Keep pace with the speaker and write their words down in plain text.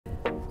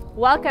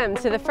Welcome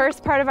to the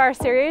first part of our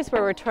series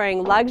where we're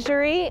touring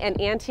luxury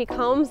and antique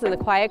homes in the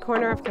quiet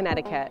corner of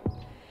Connecticut.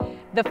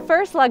 The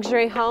first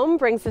luxury home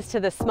brings us to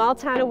the small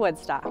town of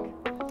Woodstock.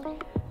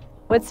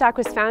 Woodstock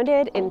was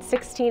founded in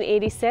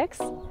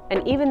 1686,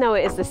 and even though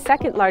it is the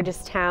second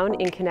largest town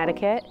in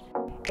Connecticut,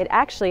 it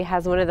actually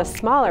has one of the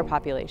smaller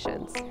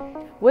populations.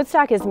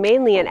 Woodstock is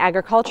mainly an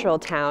agricultural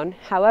town,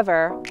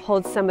 however,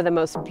 holds some of the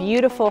most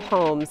beautiful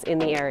homes in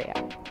the area.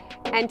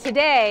 And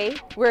today,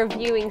 we're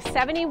viewing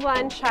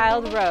 71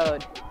 Child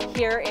Road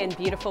here in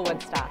beautiful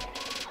Woodstock.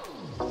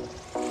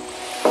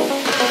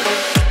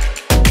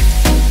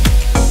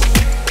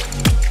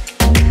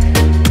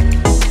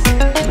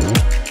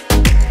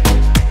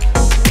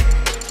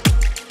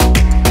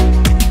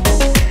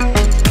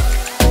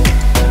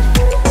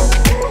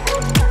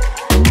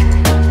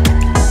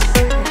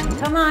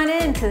 Come on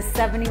in to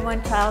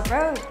 71 Child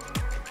Road.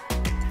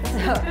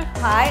 So,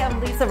 hi, I'm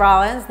Lisa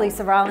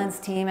Rollins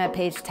team at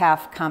Page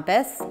Taft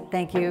Compass.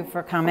 Thank you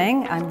for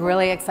coming. I'm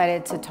really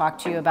excited to talk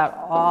to you about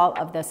all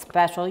of the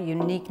special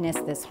uniqueness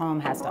this home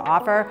has to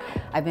offer.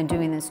 I've been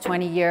doing this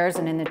 20 years,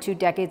 and in the 2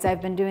 decades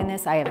I've been doing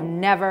this, I have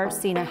never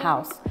seen a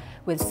house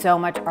with so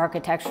much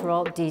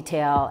architectural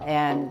detail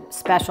and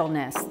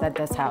specialness that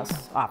this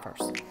house offers.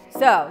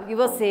 So you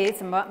will see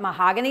some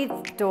mahogany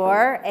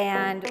door,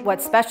 and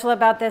what's special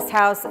about this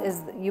house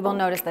is you will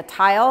notice the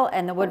tile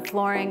and the wood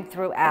flooring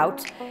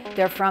throughout.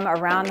 They're from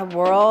around the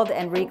world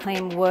and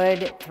reclaimed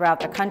wood throughout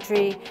the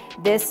country.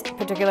 This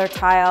particular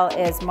tile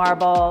is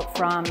marble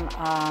from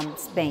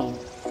Spain.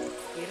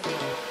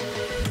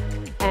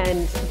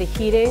 And the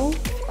heating?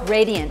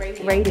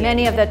 Radiant.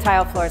 Many of the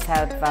tile floors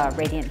have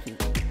radiant heat.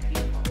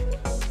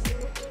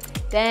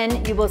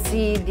 Then you will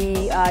see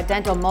the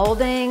dental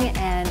molding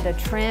and the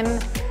trim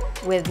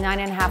with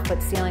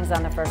 9.5-foot ceilings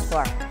on the first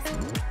floor.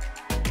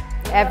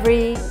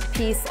 Every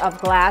piece of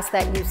glass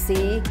that you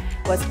see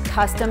was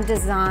custom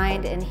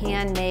designed and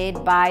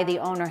handmade by the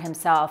owner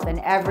himself, and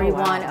every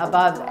one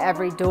above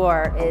every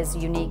door is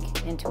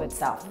unique into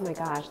itself. Oh my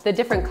gosh, the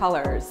different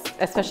colors,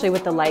 especially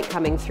with the light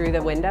coming through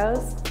the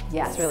windows.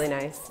 Yes. It's really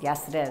nice.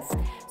 Yes, it is.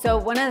 So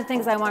one of the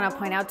things I want to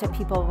point out to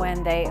people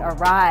when they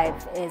arrive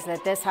is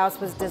that this house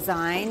was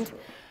designed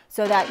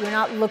so that you're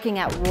not looking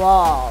at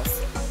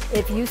walls.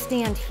 If you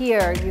stand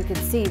here, you can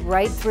see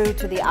right through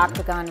to the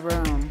octagon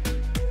room.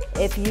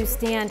 If you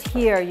stand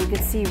here, you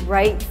can see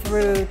right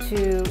through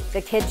to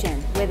the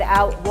kitchen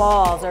without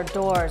walls or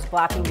doors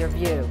blocking your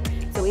view.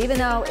 So even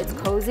though it's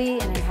cozy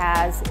and it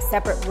has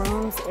separate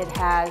rooms, it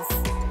has,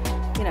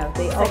 you know,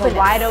 the openness. Like a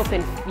wide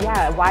open,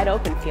 yeah, a wide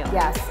open feel.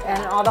 Yes,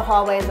 and all the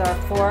hallways are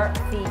 4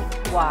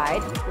 feet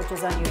wide, which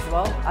is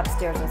unusual,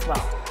 upstairs as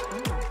well.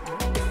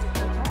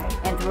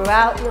 And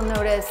throughout, you'll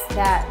notice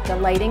that the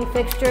lighting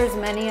fixtures,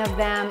 many of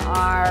them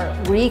are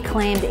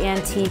reclaimed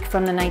antique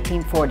from the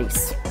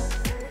 1940s.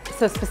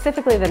 So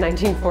specifically the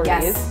 1940s?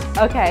 Yes.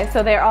 Okay,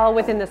 so they're all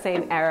within the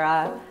same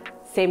era,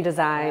 same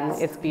design.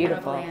 Yes. It's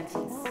beautiful.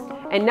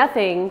 And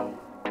nothing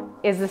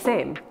is the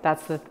same.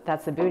 That's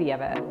the beauty of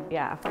it.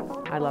 Yeah,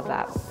 I love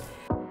that.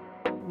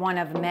 One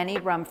of many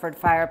Rumford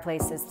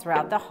fireplaces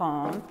throughout the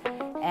home,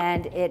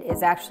 and it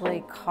is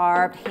actually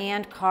carved,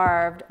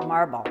 hand-carved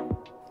marble.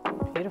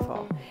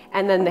 Beautiful.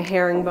 And then the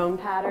herringbone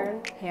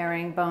pattern?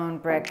 Herringbone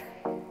brick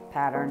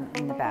pattern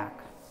in the back.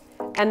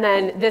 And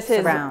then this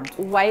Surround. Is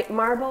white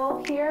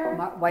marble here?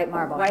 White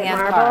marble. White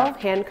marble,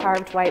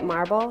 hand-carved white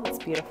marble. It's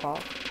beautiful.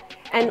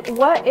 And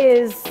what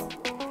is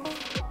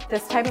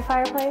this type of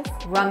fireplace?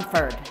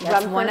 Rumford.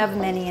 That's one of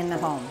many in the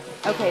home.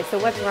 Okay, so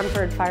what's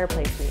Rumford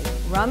fireplace mean?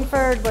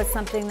 Rumford was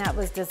something that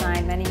was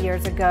designed many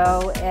years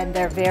ago, and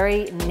they're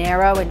very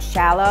narrow and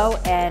shallow,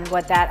 and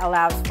what that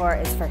allows for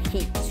is for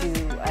heat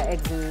to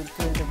exude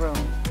through the room.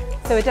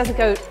 So it doesn't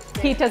go,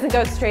 heat doesn't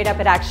go straight up,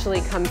 it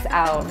actually comes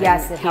out.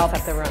 Yes, and it helps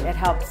up the room. It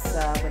helps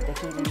with the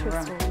heat in the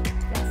room.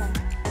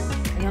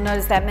 Yes. And you'll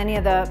notice that many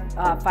of the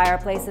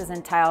fireplaces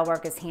and tile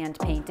work is hand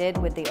painted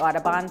with the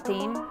Autobahn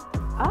theme.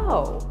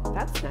 Oh,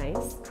 that's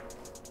nice.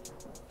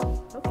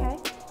 Okay,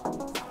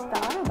 the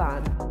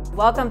Autobahn.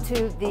 Welcome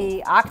to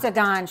the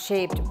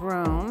octagon-shaped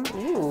room.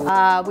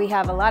 We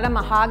have a lot of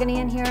mahogany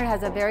in here. It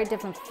has a very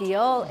different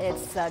feel.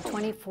 It's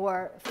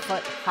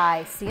 24-foot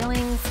high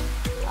ceilings,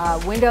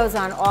 windows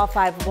on all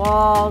 5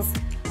 walls,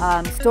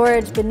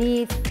 storage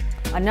beneath,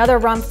 another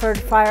Rumford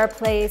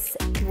fireplace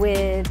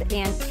with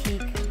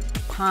antique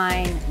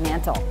pine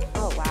mantle.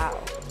 Oh, wow.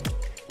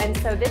 And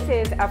so this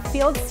is a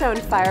fieldstone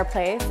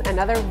fireplace,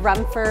 another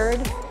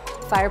Rumford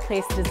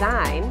fireplace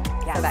design.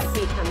 Yes. So that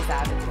heat comes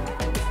out.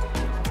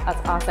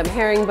 That's awesome.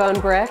 Herringbone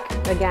brick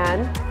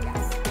again.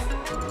 Yes.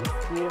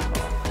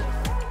 Beautiful.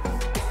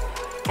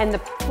 And the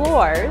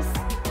floors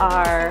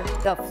are?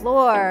 The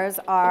floors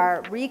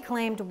are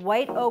reclaimed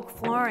white oak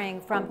flooring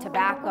from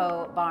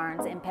tobacco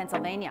barns in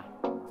Pennsylvania.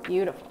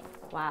 Beautiful.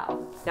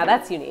 Wow. Now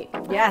that's unique.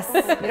 Yes.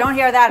 You don't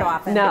hear that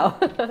often. No.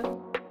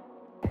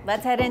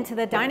 Let's head into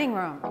the dining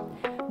room.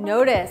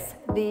 Notice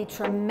the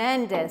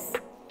tremendous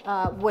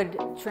wood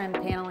trim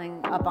paneling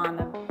up on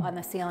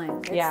the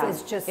ceiling.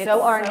 It's just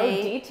so ornate,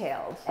 so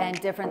detailed, and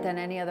different than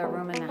any other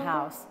room in the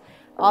house.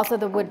 Also,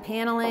 the wood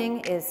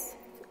paneling is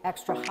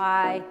extra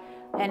high.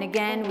 And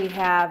again, we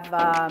have,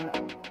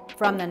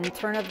 from the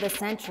turn of the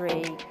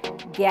century,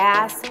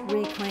 gas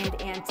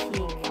reclaimed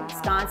antique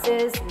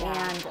sconces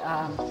and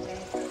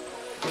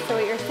so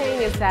what you're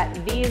saying is that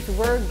these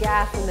were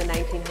gas in the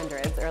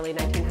 1900s, early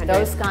 1900s.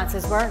 those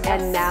sconces were, yes.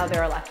 And now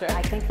they're electric.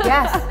 I think,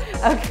 yes.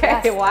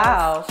 Okay, Yes,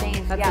 wow.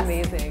 changed, That's yes.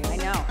 amazing. I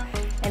know.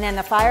 And then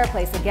the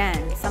fireplace,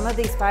 again, some of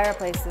these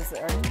fireplaces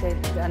are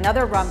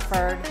another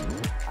Rumford,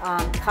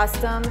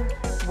 custom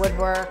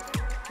woodwork,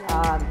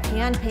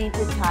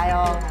 hand-painted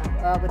tile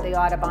with the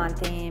Autobahn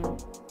theme.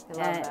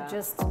 And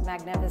just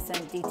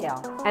magnificent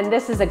detail. And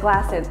this is a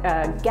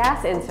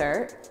gas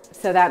insert,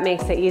 so that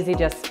makes it easy,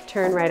 just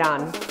turn right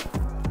on.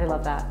 I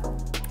love that.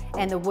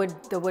 And the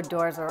wood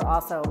doors are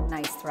also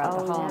nice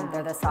throughout the home. Yeah.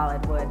 They're the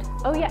solid wood.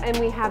 Oh yeah, and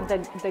we have the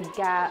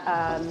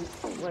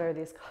what are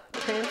these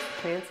called?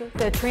 Transom?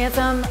 The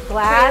transom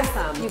glass,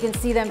 Transom. you can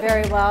see them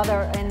very well.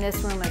 They're in this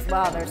room as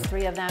well. There's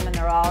 3 of them and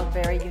they're all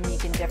very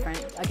unique and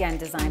different. Again,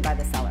 designed by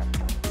the seller.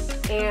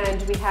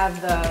 And we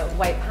have the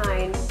white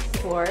pine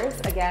floors,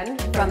 again.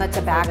 From the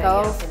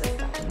tobacco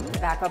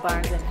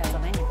barns in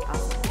Pennsylvania.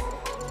 Awesome.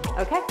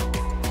 Okay.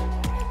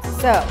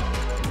 So,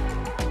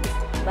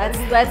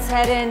 let's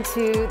head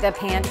into the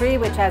pantry,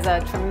 which has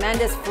a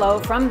tremendous flow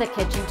from the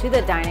kitchen to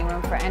the dining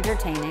room for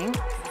entertaining.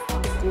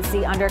 You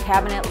see under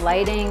cabinet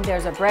lighting,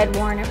 there's a bread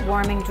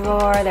warming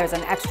drawer, there's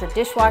an extra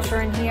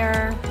dishwasher in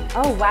here.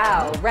 Oh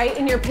wow, right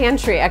in your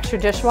pantry, extra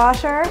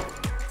dishwasher.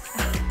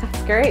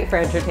 That's great for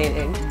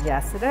entertaining.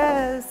 Yes, it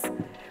is.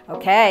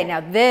 Okay,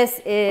 now this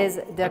is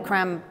the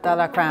creme de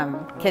la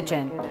creme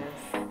kitchen.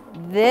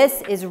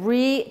 This is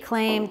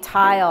reclaimed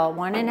tile,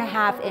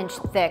 1.5 inch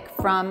thick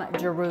from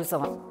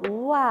Jerusalem.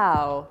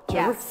 Wow.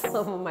 Yes.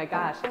 Oh my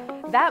gosh.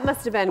 That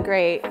must have been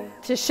great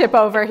to ship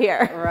over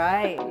here.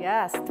 Right,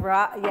 yes.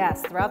 Throughout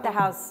the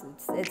house,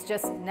 it's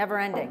just never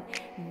ending.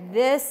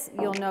 This,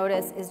 you'll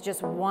notice, is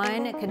just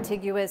one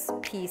contiguous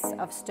piece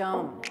of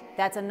stone.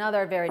 That's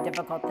another very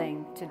difficult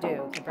thing to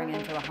do, to bring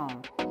into a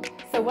home.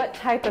 So what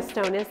type of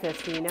stone is this,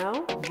 do you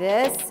know?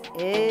 This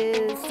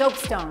is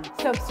soapstone.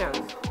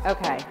 Soapstone.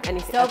 Okay.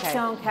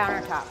 Soapstone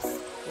countertops.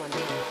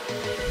 Wonderful.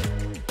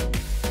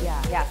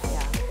 Yeah. Yes.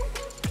 Yeah.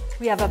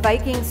 We have a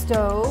Viking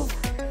stove,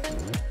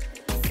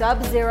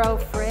 sub-zero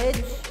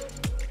fridge.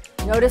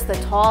 Notice the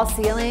tall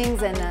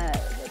ceilings and the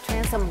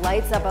transom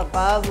lights up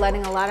above,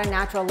 letting a lot of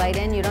natural light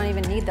in. You don't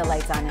even need the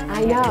lights on in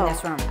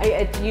this room.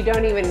 I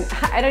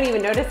don't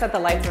even notice that the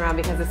lights are on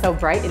because it's so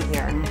bright in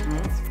here.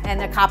 Mm-hmm. And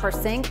the copper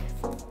sink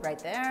right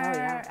there. Oh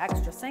yeah.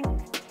 Extra sink,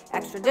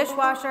 extra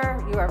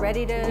dishwasher. You are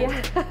ready to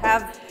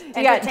have.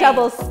 You got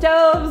double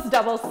stoves,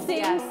 double sinks,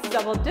 Yes.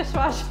 double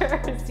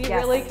dishwashers. You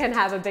really can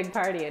have a big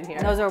party in here.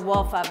 And those are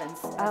Wolf ovens.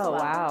 Oh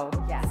wow.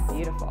 Yes.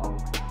 Beautiful.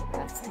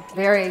 Yes.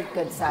 Very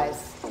good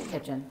size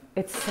kitchen.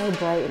 It's so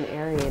bright and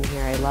airy in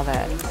here. I love it.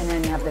 And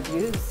then you have the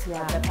views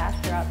of the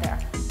pasture out there.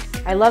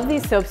 I love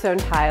these soapstone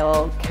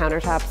tile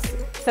countertops.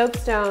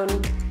 Soapstone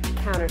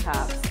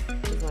countertops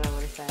is what I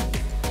want to say.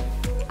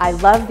 I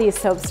love these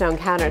soapstone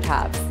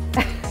countertops.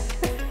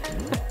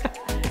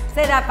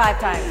 Say that 5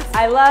 times.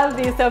 I love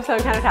these soapstone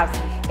countertops.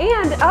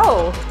 And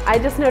oh, I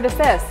just noticed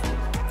this.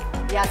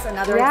 Yes,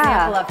 another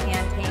example of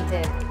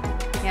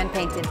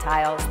hand-painted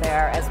tiles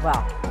there as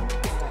well.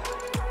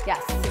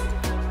 Yes,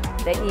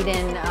 the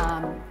Eden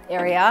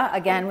area,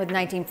 again with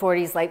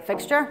 1940s light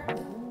fixture.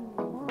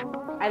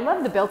 I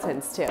love the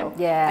built-ins too.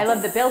 Yes. I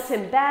love the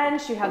built-in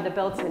bench. You have the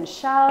built-in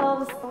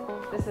shelves.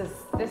 This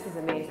is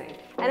amazing.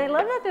 And I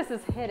love that this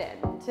is hidden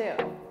too.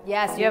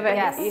 Yes, you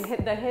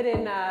hit the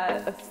hidden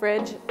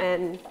fridge,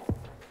 and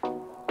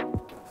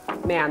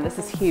man, this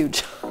is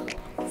huge.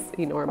 It's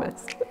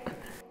enormous.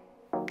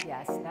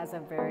 Yes, it has a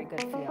very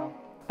good feel.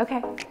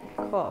 Okay,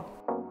 cool.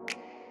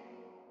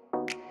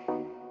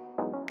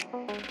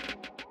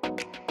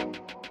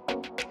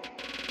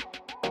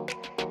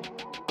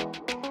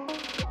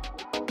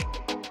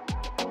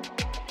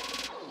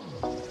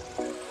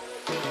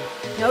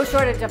 No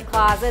shortage of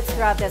closets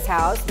throughout this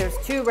house. There's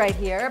 2 right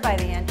here by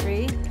the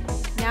entry.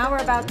 Now we're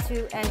about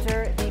to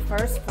enter the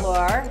first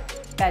floor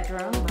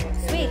bedroom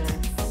suite.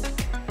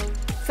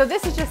 So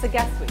this is just a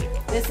guest suite.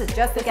 This is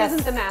just the guest.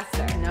 This isn't the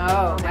master. No,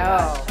 Oh my no,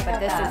 gosh, but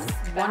this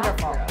is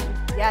wonderful.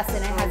 Yes,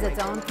 and it has its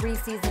own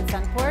 3-season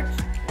sun porch.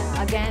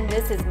 Again,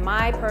 this is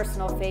my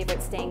personal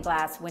favorite stained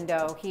glass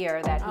window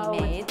here that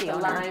he made. The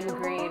lime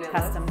green.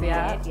 Custom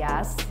made,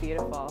 yes.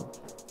 Beautiful.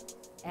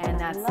 And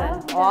that's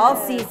an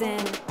all-season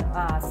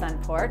sun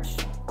porch.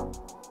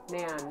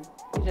 Man,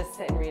 you just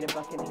sit and read a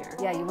book in here.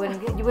 Yeah, you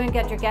wouldn't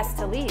get your guests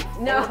to leave.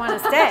 No. They would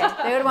want to stay.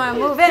 They would want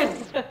to move in.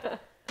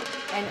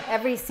 And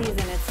every season,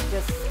 it's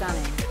just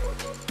stunning.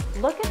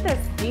 Look at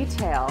this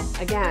detail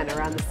again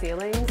around the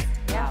ceilings.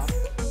 Yes.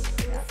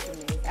 Yes.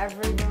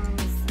 Every room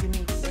is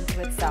unique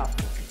into itself.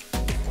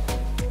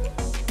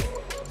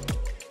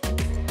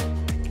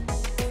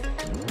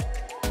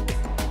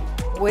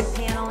 Wood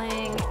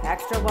paneling,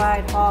 extra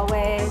wide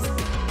hallways.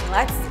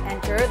 Let's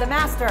enter the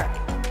master.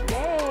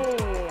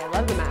 Yay! I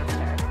love the master.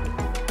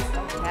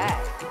 Okay.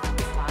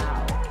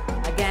 Wow.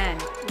 Again,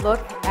 look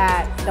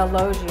at the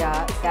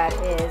loggia that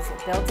is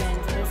built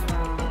into this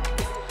room.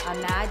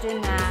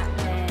 Imagine that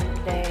when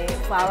the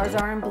flowers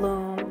are in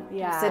bloom,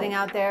 Yeah. sitting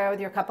out there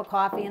with your cup of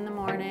coffee in the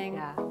morning.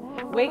 Yeah.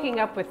 Waking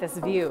up with this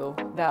view,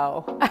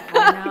 though.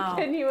 I know.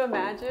 Can you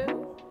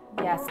imagine?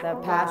 Yes, the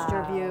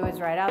pasture view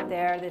is right out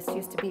there. This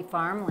used to be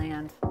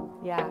farmland.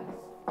 Yeah.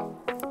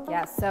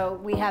 Yes, so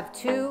we have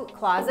 2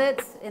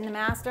 closets in the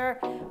master.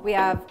 We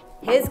have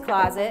his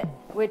closet,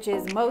 which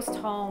is most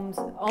homes'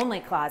 only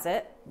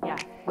closet. Yeah.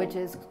 Which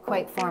is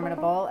quite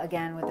formidable,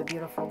 again, with the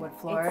beautiful wood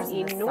floors.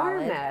 It's and the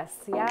solid. enormous,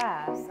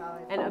 yeah.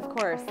 Solid. And of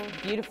course,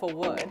 beautiful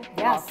wood all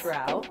Yes.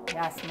 throughout.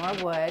 Yes, more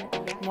wood,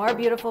 more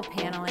beautiful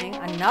paneling.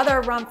 Another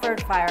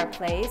Rumford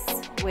fireplace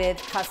with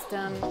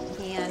custom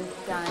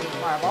hand-done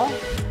marble.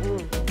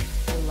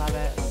 I love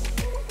it.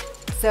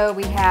 So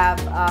we have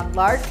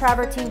large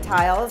travertine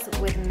tiles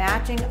with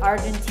matching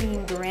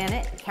Argentine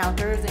granite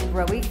counters and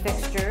growy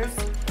fixtures.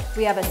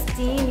 We have a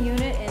steam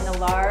unit in the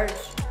large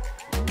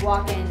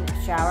walk-in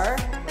shower.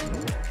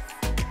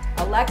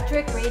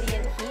 Electric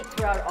radiant heat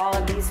throughout all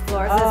of these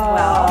floors as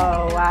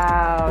well. Oh,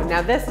 wow.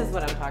 Now this is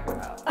what I'm talking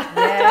about.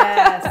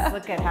 Yes,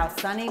 look at how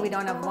sunny. We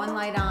don't have one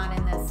light on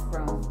in this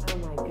room. Oh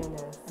my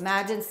goodness.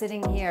 Imagine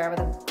sitting here with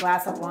a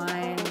glass of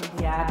wine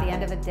at the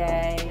end of a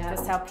day.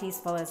 Just how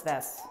peaceful is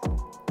this?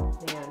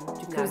 Man,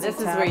 now this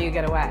is tub. where you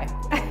get away.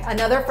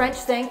 Another French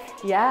sink.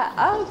 Yeah,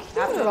 oh cute.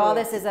 After all,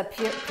 this is a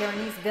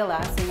Pyrenees villa,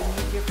 so you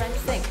need your French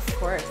sink. Of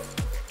course.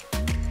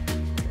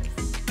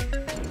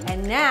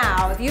 And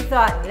now, if you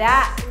thought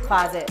that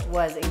closet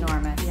was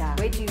enormous, Yeah.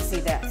 wait till you see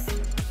this.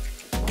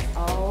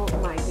 Oh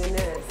my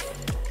goodness.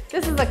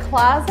 This is a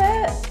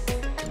closet?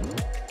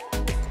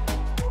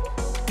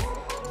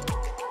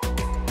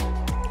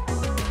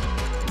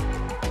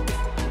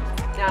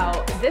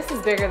 Now, this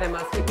is bigger than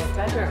most people's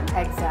bedroom.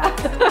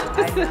 Exactly.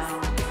 I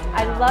know.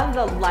 I love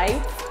the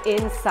lights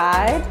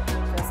inside.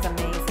 Just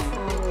amazing.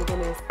 Oh my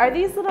goodness. Are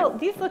these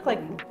these look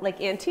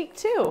like antique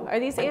too. Are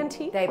these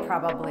antique? They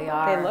probably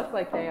are. They look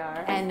like they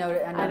are. And I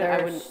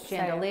another wouldn't say it.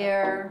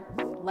 chandelier,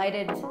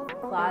 lighted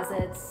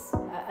closets,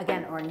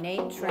 again,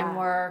 ornate trim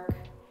work.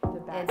 The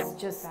back, It's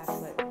just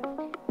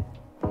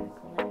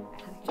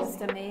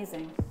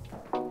amazing.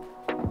 Oh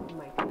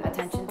my goodness.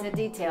 Attention to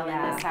detail in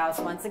Yeah. this house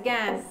once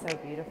again. So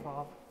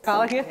beautiful.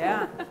 Calling it?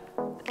 Yeah.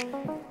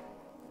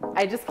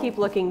 I just keep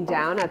looking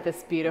down at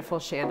this beautiful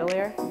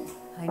chandelier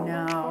I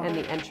know. and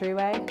the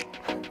entryway.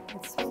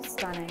 It's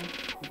stunning.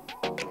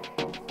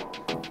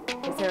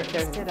 There's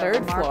a Did a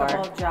third floor.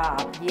 remarkable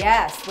job.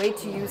 Yes, wait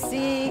till you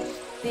see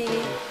the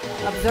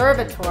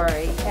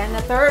observatory and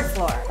the third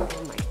floor. Oh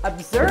my,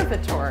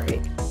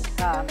 observatory.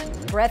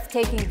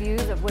 Breathtaking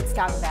views of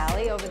Woodstock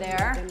Valley over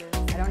there.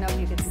 I don't know if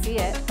you can see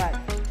it, but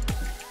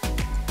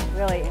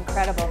really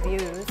incredible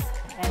views.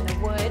 And the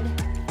wood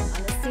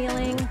on the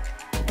ceiling,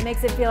 it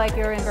makes it feel like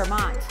you're in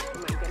Vermont. Oh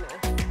my goodness.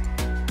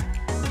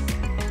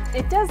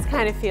 It does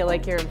kind of feel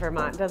like you're in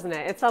Vermont, doesn't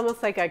it? It's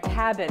almost like a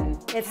cabin.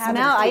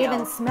 I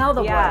even smell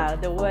the wood. Yeah,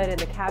 the wood and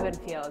the cabin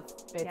feel.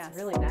 It's Yes.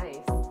 really nice.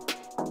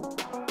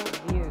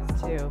 Views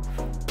too.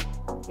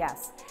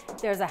 Yes.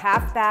 There's a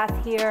half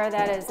bath here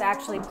that is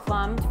actually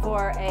plumbed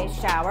for a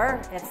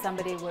shower. If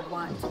somebody would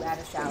want to add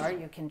a shower,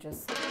 you can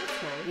just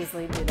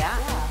easily do that.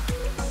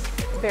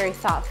 Very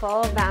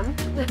thoughtful of them.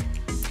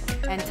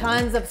 And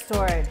tons of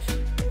storage.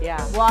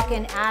 Yeah.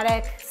 Walk-in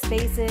attic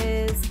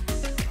spaces,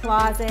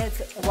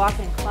 closets,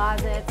 walk-in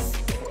closets,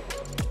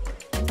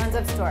 tons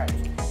of storage.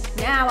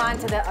 Now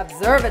onto the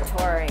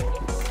observatory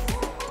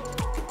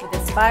with a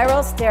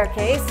spiral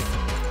staircase.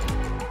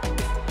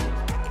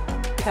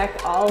 Check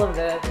all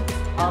the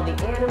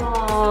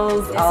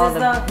animals. This all is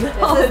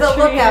the trees.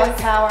 lookout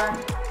tower.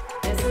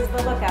 This is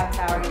the lookout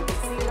tower. You can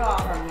see it all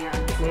from here.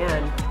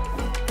 Man.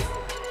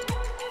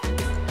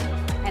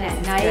 And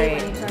at night,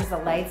 great. when you turn the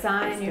lights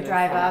on and you gonna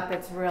drive say. up,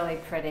 it's really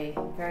pretty,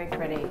 very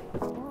pretty.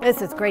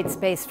 This is great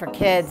space for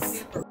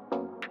kids.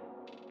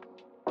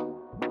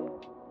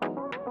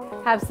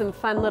 Have some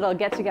fun little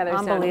get-togethers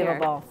Unbelievable.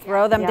 down here.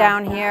 Throw them Yeah.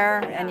 down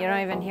here, and you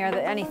don't even hear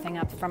anything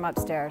up from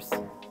upstairs.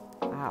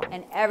 Wow.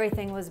 And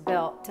everything was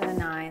built to the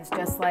nines,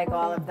 just like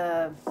all of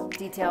the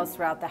details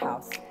throughout the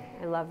house.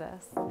 I love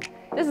this.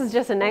 This is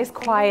just a nice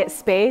quiet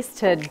space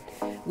to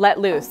let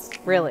loose,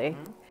 really.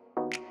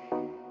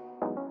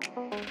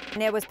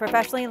 And it was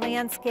professionally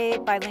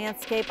landscaped by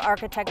landscape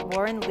architect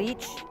Warren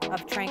Leach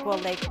of Tranquil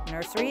Lake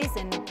Nurseries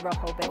in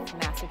Rehoboth,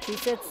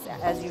 Massachusetts.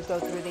 As you go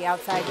through the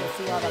outside, you'll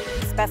see all the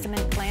specimen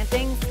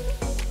plantings.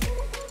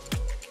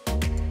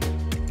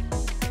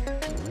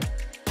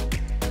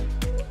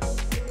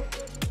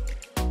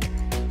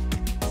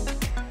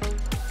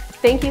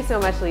 Thank you so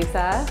much,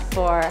 Lisa,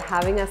 for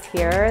having us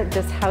here.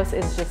 This house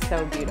is just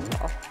so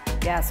beautiful.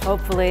 Yes,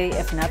 hopefully,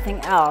 if nothing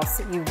else,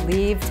 you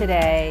leave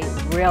today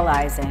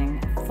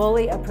realizing,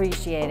 fully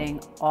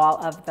appreciating all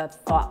of the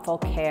thoughtful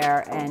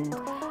care and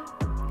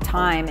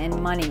time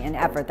and money and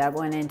effort that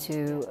went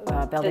into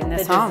building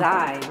this home.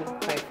 The design,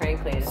 quite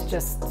frankly, is It's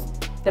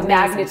just the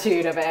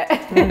magnitude of it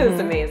is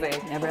amazing.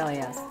 It really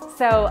is.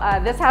 So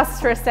this house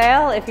is for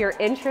sale. If you're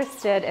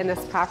interested in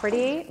this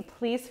property,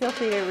 please feel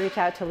free to reach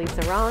out to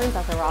Lisa Rollins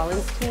at the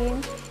Rollins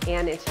team.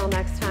 And until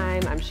next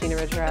time, I'm Sheena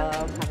Ruggirello.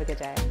 Have a good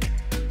day.